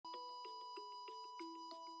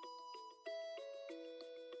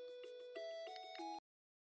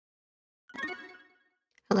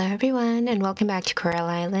Hello everyone and welcome back to Coral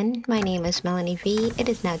Island. My name is Melanie V. It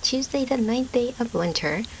is now Tuesday, the 9th day of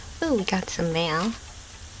winter. Oh, we got some mail.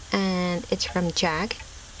 And it's from Jack.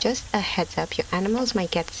 Just a heads up, your animals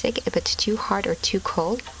might get sick if it's too hot or too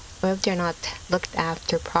cold, or if they're not looked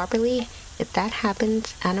after properly. If that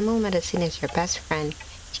happens, animal medicine is your best friend.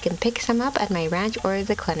 You can pick some up at my ranch or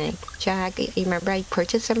the clinic. Jack, you remember I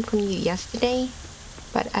purchased some from you yesterday?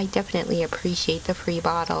 But I definitely appreciate the free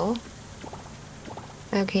bottle.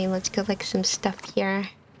 Okay, let's collect some stuff here.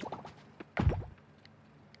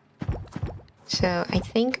 So I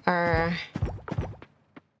think our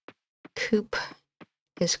coop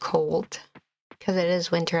is cold because it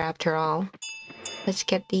is winter after all. Let's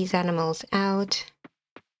get these animals out.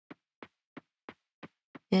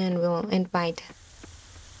 And we'll invite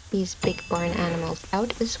these big barn animals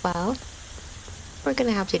out as well. We're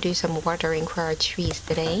gonna have to do some watering for our trees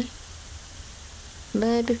today.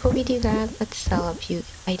 But before we do that, let's sell a few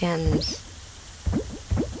items.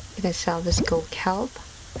 We're gonna sell this gold kelp.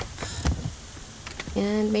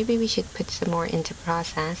 And maybe we should put some more into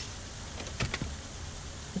process.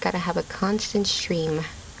 We gotta have a constant stream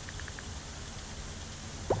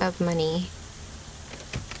of money.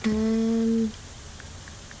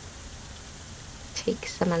 Take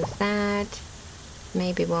some of that.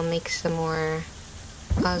 Maybe we'll make some more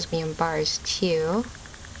osmium bars too.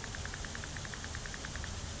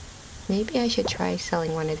 Maybe I should try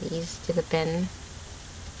selling one of these to the bin.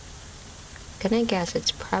 Gonna guess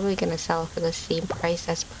it's probably gonna sell for the same price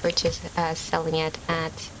as selling it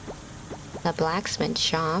at the blacksmith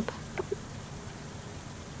shop.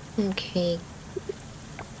 Okay.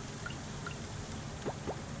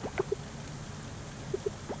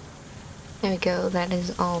 There we go, that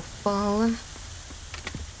is all full.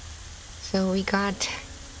 So we got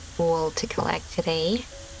wool to collect today.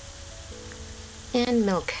 And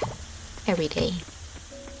milk. Every day.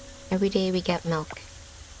 Every day we get milk.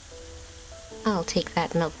 I'll take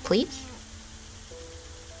that milk, please.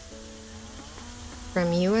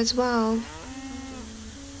 From you as well.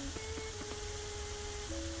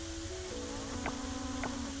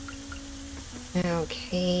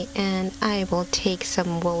 Okay, and I will take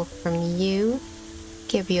some wool from you.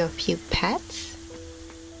 Give you a few pets.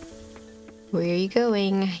 Where are you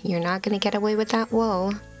going? You're not gonna get away with that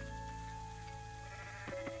wool.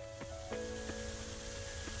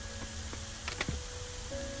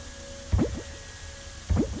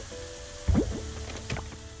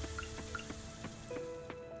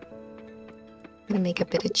 Gonna make a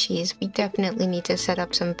bit of cheese. We definitely need to set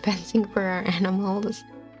up some fencing for our animals.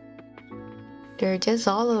 They're just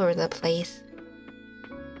all over the place.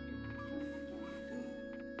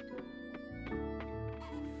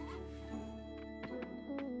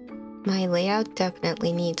 My layout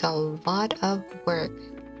definitely needs a lot of work.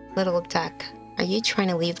 Little duck, are you trying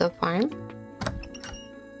to leave the farm?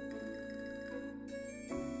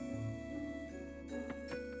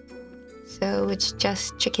 So it's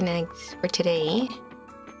just chicken eggs for today.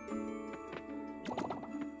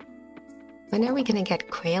 When are we gonna get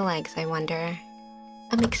quail eggs, I wonder?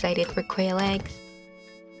 I'm excited for quail eggs.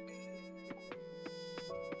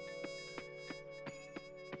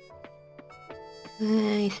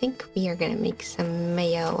 I think we are gonna make some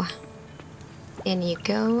mayo. In you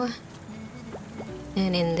go.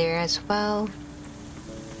 And in there as well.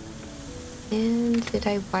 And did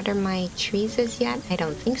I water my trees as yet? I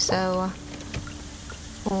don't think so.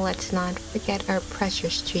 Well, let's not forget our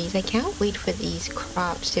precious trees. I can't wait for these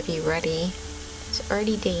crops to be ready. It's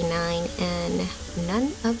already day 9 and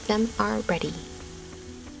none of them are ready.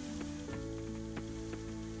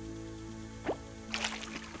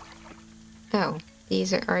 Oh,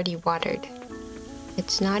 these are already watered.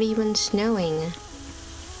 It's not even snowing.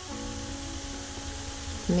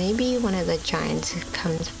 Maybe one of the giants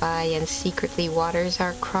comes by and secretly waters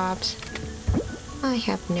our crops. I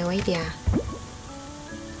have no idea.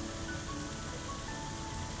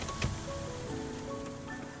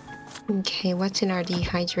 Okay, what's in our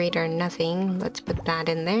dehydrator? Nothing. Let's put that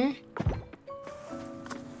in there.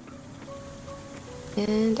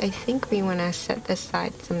 And I think we want to set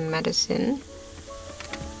aside some medicine.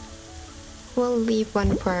 We'll leave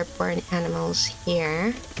one for our barn animals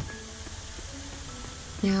here.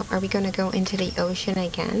 Now, are we going to go into the ocean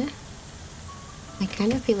again? I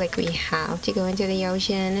kind of feel like we have to go into the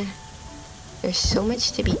ocean. There's so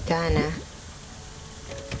much to be done.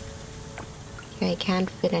 Okay, I can't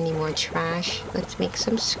fit any more trash. Let's make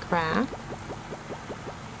some scrap.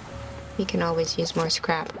 We can always use more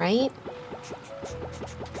scrap, right?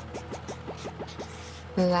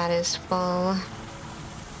 That is full.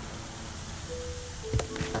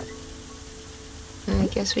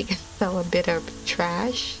 guess we can sell a bit of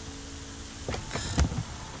trash.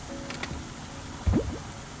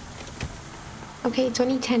 Okay, it's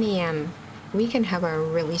only 10 a.m. We can have a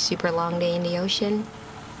really super long day in the ocean.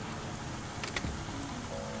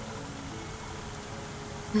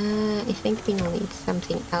 I think we will need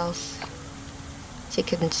something else to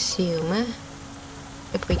consume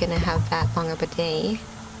if we're gonna have that long of a day.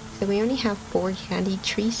 So we only have 4 candied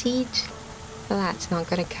tree seeds, so that's not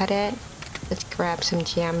gonna cut it. Let's grab some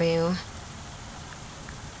jamu.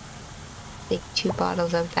 Take 2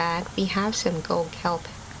 bottles of that. We have some gold kelp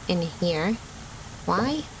in here.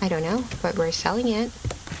 Why? I don't know, but we're selling it.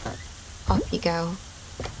 Off you go.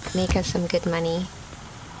 Make us some good money.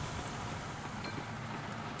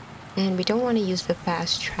 And we don't want to use the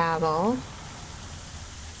fast travel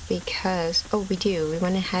because, oh, we do. We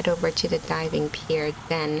want to head over to the diving pier,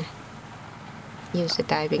 then use the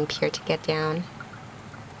diving pier to get down.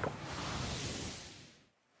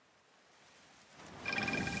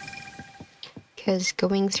 Because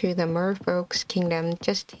going through the merfolk's kingdom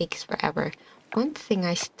just takes forever. One thing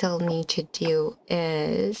I still need to do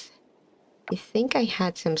is, I think I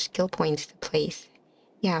had some skill points to place.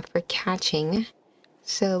 Yeah, for catching.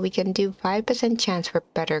 So we can do 5% chance for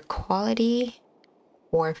better quality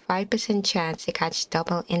or 5% chance to catch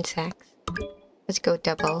double insects. Let's go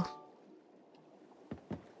double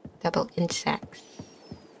insects.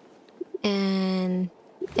 And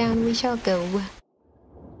down we shall go.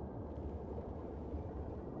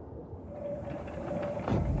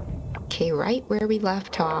 Okay, right where we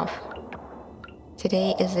left off.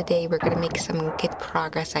 Today is the day we're gonna make some good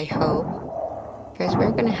progress, I hope. Because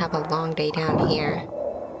we're gonna have a long day down here.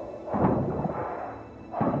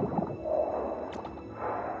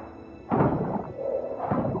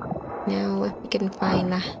 Now, if we can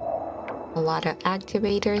find a lot of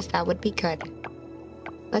activators, that would be good.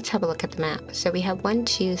 Let's have a look at the map. So we have 1,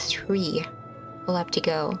 2, 3 left to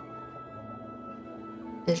go.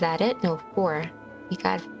 Is that it? No, 4. We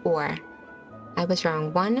got 4. I was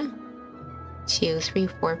wrong. 1, 2, 3,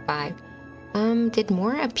 4, 5. Did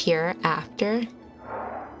more appear after?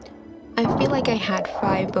 I feel like I had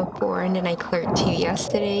 5 before and then I cleared 2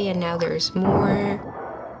 yesterday and now there's more.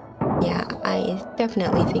 Yeah, I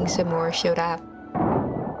definitely think some more showed up.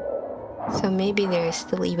 So maybe there's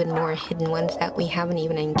still even more hidden ones that we haven't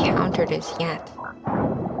even encountered as yet.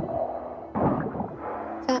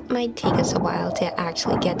 That might take us a while to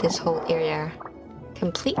actually get this whole area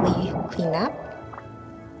completely cleaned up,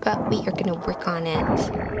 but we are gonna work on it.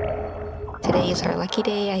 Today is our lucky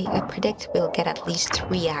day. I predict we'll get at least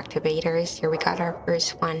 3 activators. Here we got our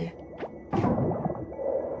first one.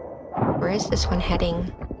 Where is this one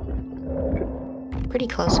heading? Pretty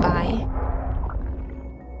close by.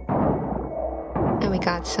 And we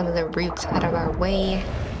got some of the roots out of our way.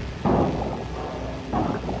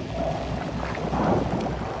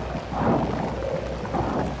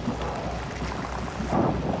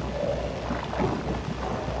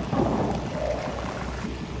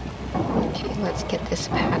 Okay, let's get this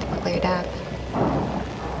path cleared up.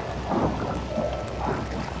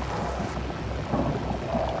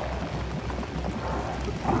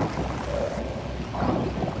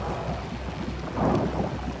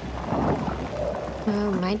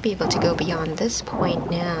 Well, might be able to go beyond this point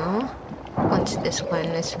now, once this one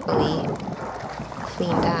is fully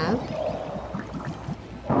cleaned up.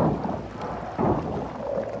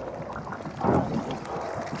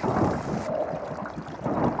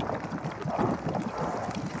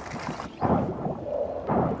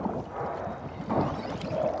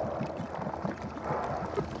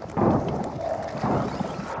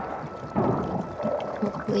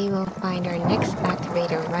 Hopefully we'll find our next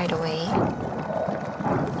activator right away.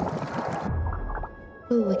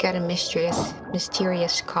 Ooh, we got a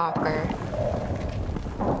mysterious copper.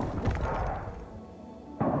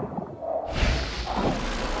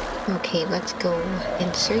 Okay, let's go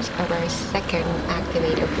in search of our second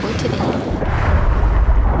activator for today.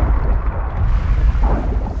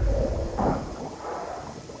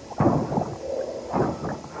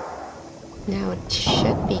 Now it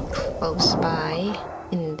should be close by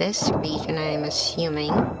in this region, I am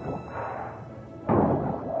assuming.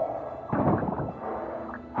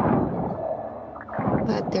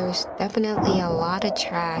 But there's definitely a lot of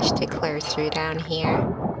trash to clear through down here.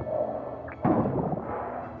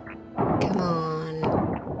 Come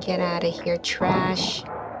on, get out of here, trash.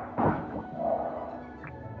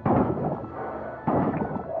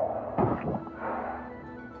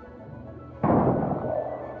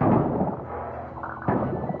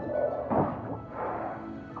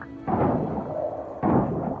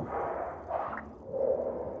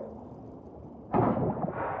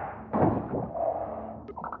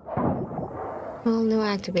 Well, no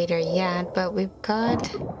activator yet, but we've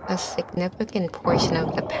got a significant portion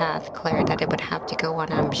of the path clear that it would have to go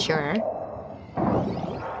on, I'm sure.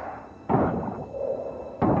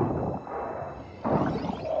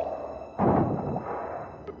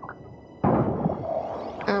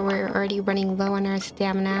 Oh, we're already running low on our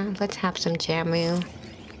stamina. Let's have some Jamu.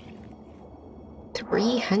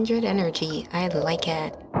 300 energy. I like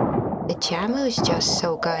it. The Jamu is just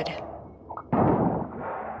so good.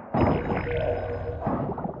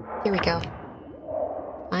 Here we go.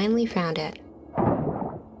 Finally found it.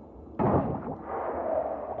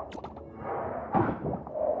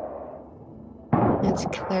 Let's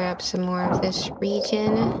clear up some more of this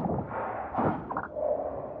region.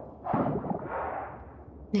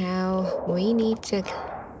 Now we need to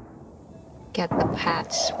get the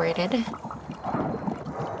path sorted.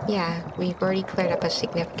 Yeah, we've already cleared up a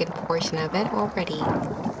significant portion of it already.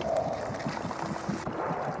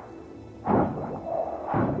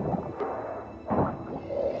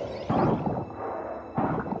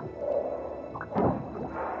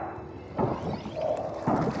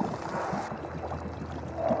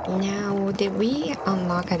 Now, did we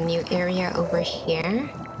unlock a new area over here?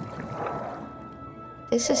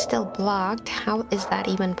 This is still blocked. How is that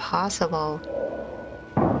even possible?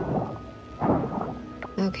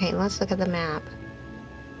 Okay, let's look at the map.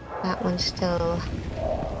 That one's still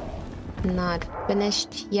not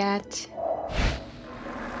finished yet.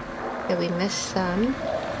 Did we miss some?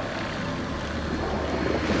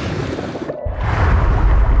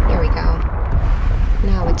 Here we go.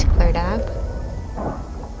 Now it's cleared up.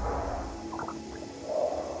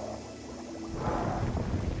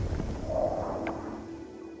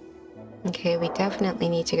 Okay, we definitely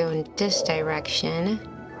need to go in this direction.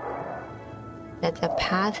 Did the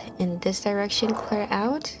path in this direction clear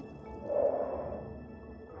out?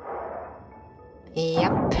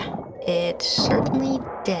 Yep, it certainly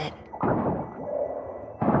did.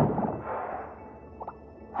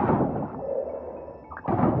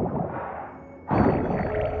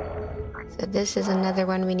 So this is another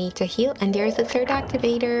one we need to heal, and there's the third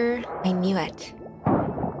activator. I knew it.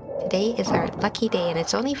 Today is our lucky day, and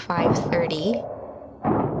it's only 5:30.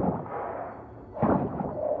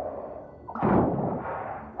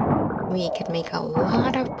 We can make a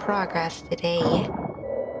lot of progress today.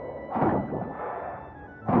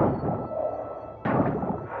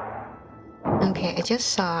 Okay, I just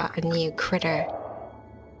saw a new critter.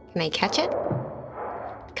 Can I catch it?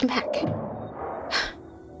 Come back.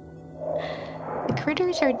 The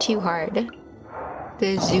critters are too hard.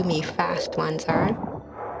 The zoomy fast ones are.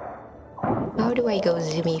 How do I go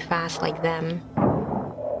zoomy fast like them?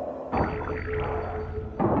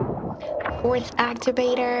 Fourth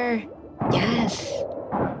activator! Yes!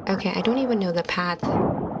 Okay, I don't even know the path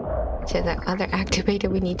to the other activator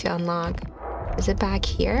we need to unlock. Is it back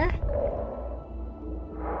here?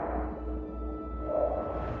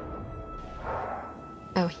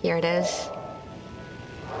 Oh, here it is.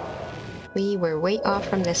 We were way off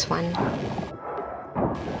from this one.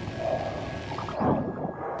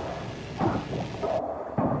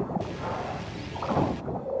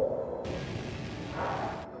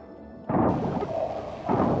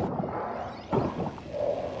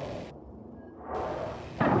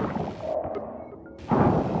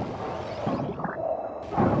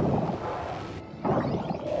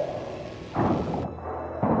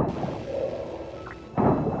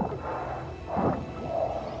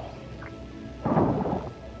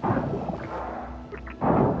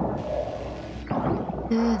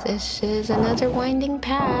 This is another winding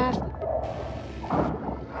path.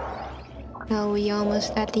 Oh, we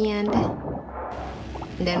almost at the end.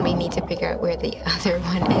 Then we need to figure out where the other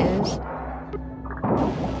one is.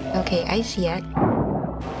 Okay, I see it.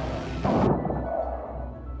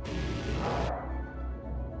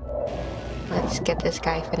 Let's get this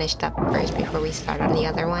guy finished up first before we start on the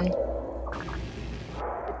other one.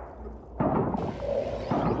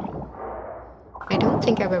 I don't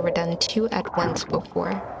think I've ever done two at once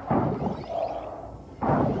before.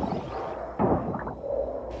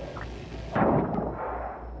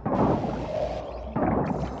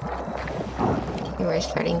 We're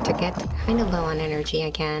starting to get kind of low on energy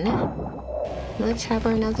again. Let's have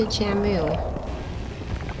another Jamu.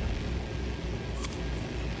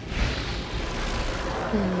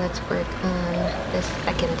 And let's work on the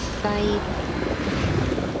second site.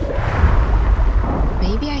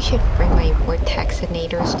 Maybe I should bring my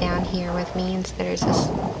vortexinators down here with me instead of just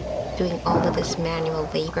doing all of this manual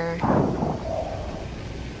labor.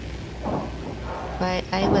 But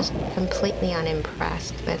I was completely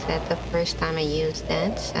unimpressed with it the first time I used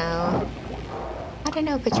it, so I don't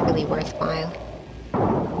know if it's really worthwhile.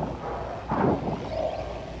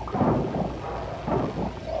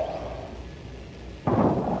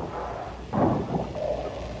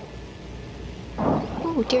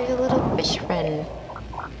 Oh, there's a little fish friend.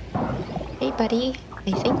 Hey, buddy.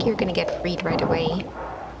 I think you're gonna get freed right away.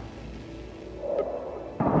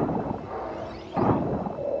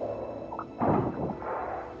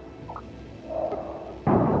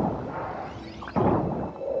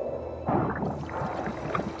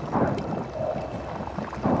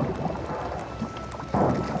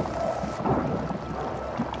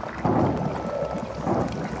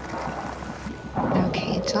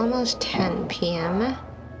 Okay, it's almost 10 p.m.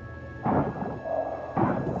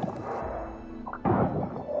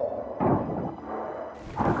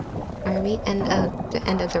 Are we at the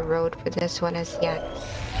end of the road for this one as yet?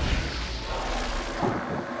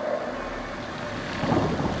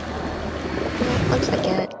 Yeah, looks like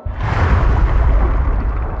it.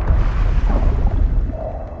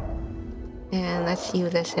 And let's see who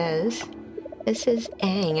this is. This is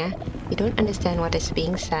Aang. We don't understand what is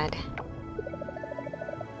being said.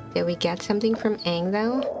 Did we get something from Aang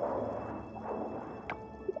though?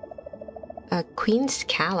 A queen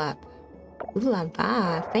scallop. Ooh la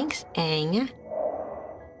la, thanks Aang.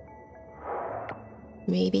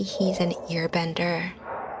 Maybe he's an earbender.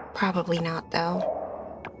 Probably not though.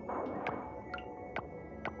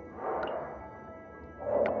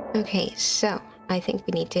 Okay, so I think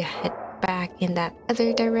we need to head back in that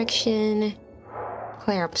other direction.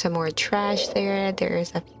 Clear up some more trash there.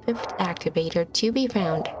 There's a 5th activator to be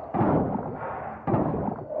found.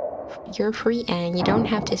 You're free, Aang. You don't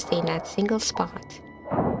have to stay in that single spot.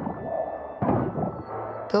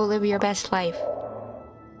 Go live your best life.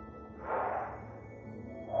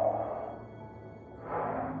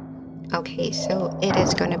 Okay, so it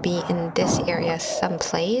is gonna be in this area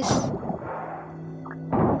someplace.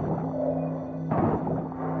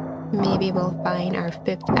 Maybe we'll find our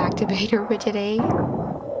 5th activator for today.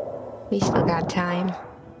 We still got time.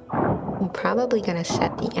 I'm probably gonna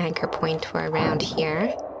set the anchor point for around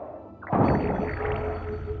here.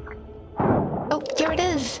 Oh, there it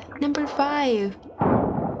is! Number 5!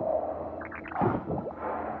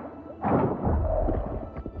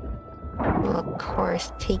 We'll of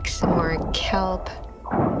course take some more kelp.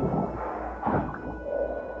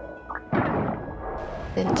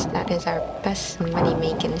 Since that is our best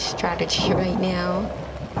money-making strategy right now.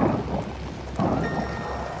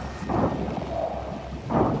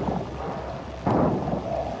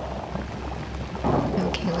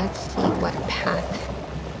 Okay, let's see what path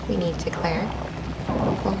we need to clear.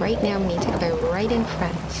 Well, right now we need to clear right in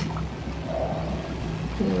front.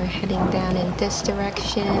 And we're heading down in this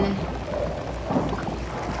direction.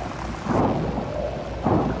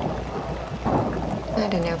 I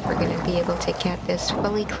don't know if we're going to be able to get this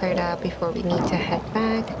fully cleared out before we need to head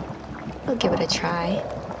back. We'll give it a try.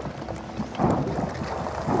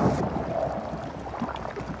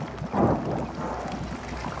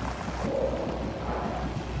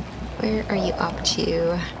 Where are you up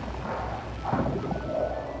to?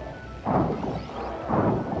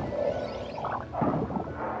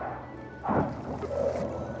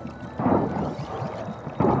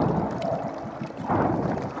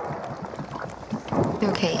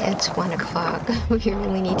 Okay, it's 1 o'clock. We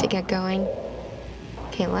really need to get going.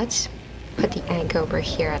 Okay, let's put the anchor over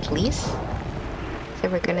here at least. So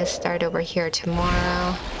we're gonna start over here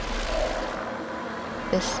tomorrow.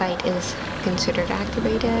 This site is considered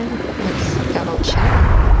activated. Let's double check.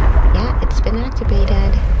 Yeah, it's been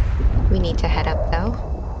activated. We need to head up though.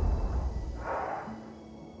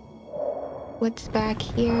 What's back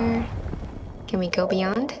here? Can we go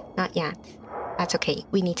beyond? Not yet. That's okay.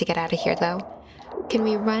 We need to get out of here though. Can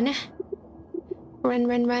we run? Run,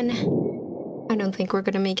 run, run. I don't think we're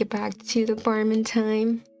gonna make it back to the farm in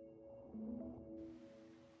time.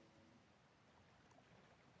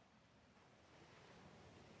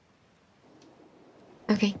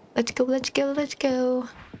 Okay, let's go, let's go, let's go.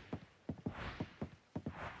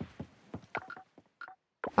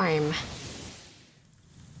 Farm.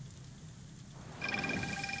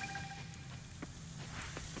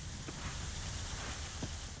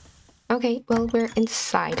 Okay, well, we're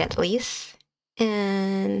inside at least.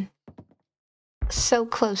 And so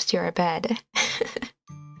close to our bed.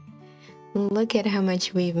 Look at how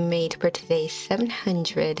much we've made for today.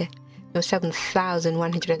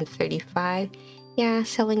 7,135. Yeah,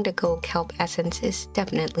 selling the gold kelp essence is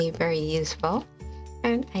definitely very useful.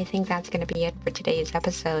 And I think that's going to be it for today's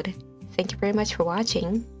episode. Thank you very much for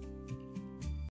watching.